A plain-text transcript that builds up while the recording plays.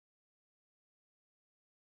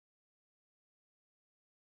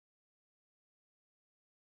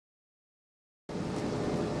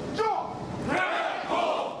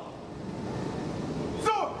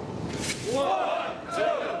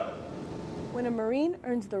When a Marine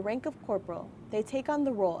earns the rank of corporal, they take on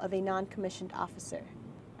the role of a non-commissioned officer.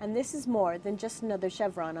 And this is more than just another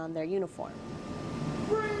chevron on their uniform.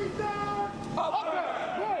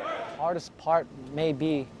 Hardest part may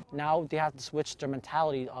be now they have to switch their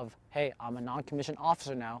mentality of, hey, I'm a non-commissioned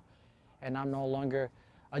officer now, and I'm no longer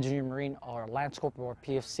a junior Marine or a Lance Corporal or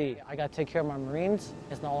PFC. I got to take care of my Marines.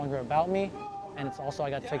 It's no longer about me, and it's also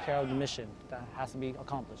I got to take care of the mission that has to be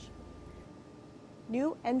accomplished.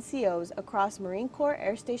 New NCOs across Marine Corps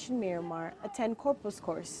Air Station Miramar attend Corporals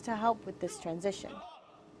Course to help with this transition.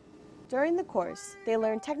 During the course, they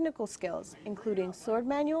learn technical skills, including sword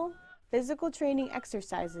manual, physical training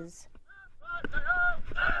exercises,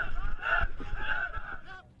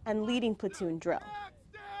 and leading platoon drill.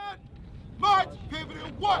 March, pivot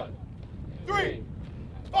in 1, 3,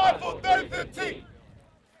 5, 4, 30, 15.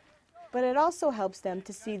 But it also helps them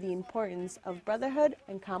to see the importance of brotherhood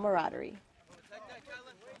and camaraderie.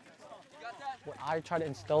 What I try to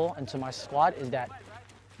instill into my squad is that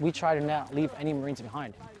we try to not leave any Marines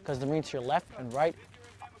behind, because the Marines to your left and right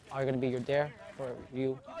are going to be there for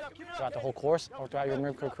you throughout the whole course or throughout your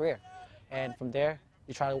Marine Corps career. And from there,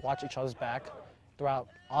 you try to watch each other's back throughout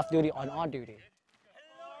off-duty and on-duty.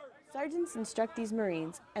 Sergeants instruct these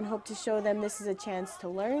Marines and hope to show them this is a chance to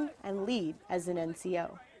learn and lead as an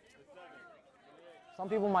NCO. Some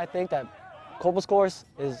people might think that Corporals Course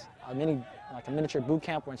is a miniature boot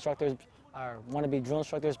camp where instructors want to be drill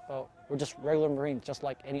instructors, but we're just regular Marines, just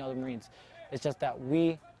like any other Marines. It's just that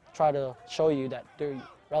we try to show you that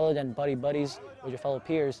rather than buddies with your fellow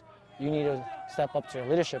peers, you need to step up to your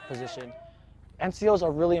leadership position. NCOs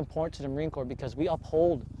are really important to the Marine Corps because we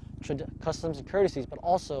uphold customs and courtesies, but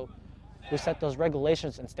also we set those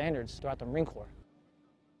regulations and standards throughout the Marine Corps.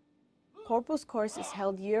 Corporals Course is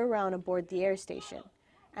held year-round aboard the air station,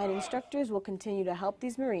 and instructors will continue to help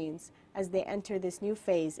these Marines as they enter this new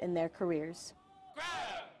phase in their careers.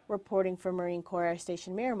 Reporting for Marine Corps Air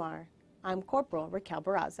Station Miramar, I'm Corporal Raquel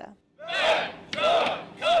Barraza. Miramar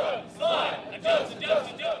Tower,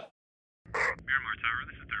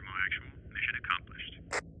 this is thermal actual. Mission accomplished.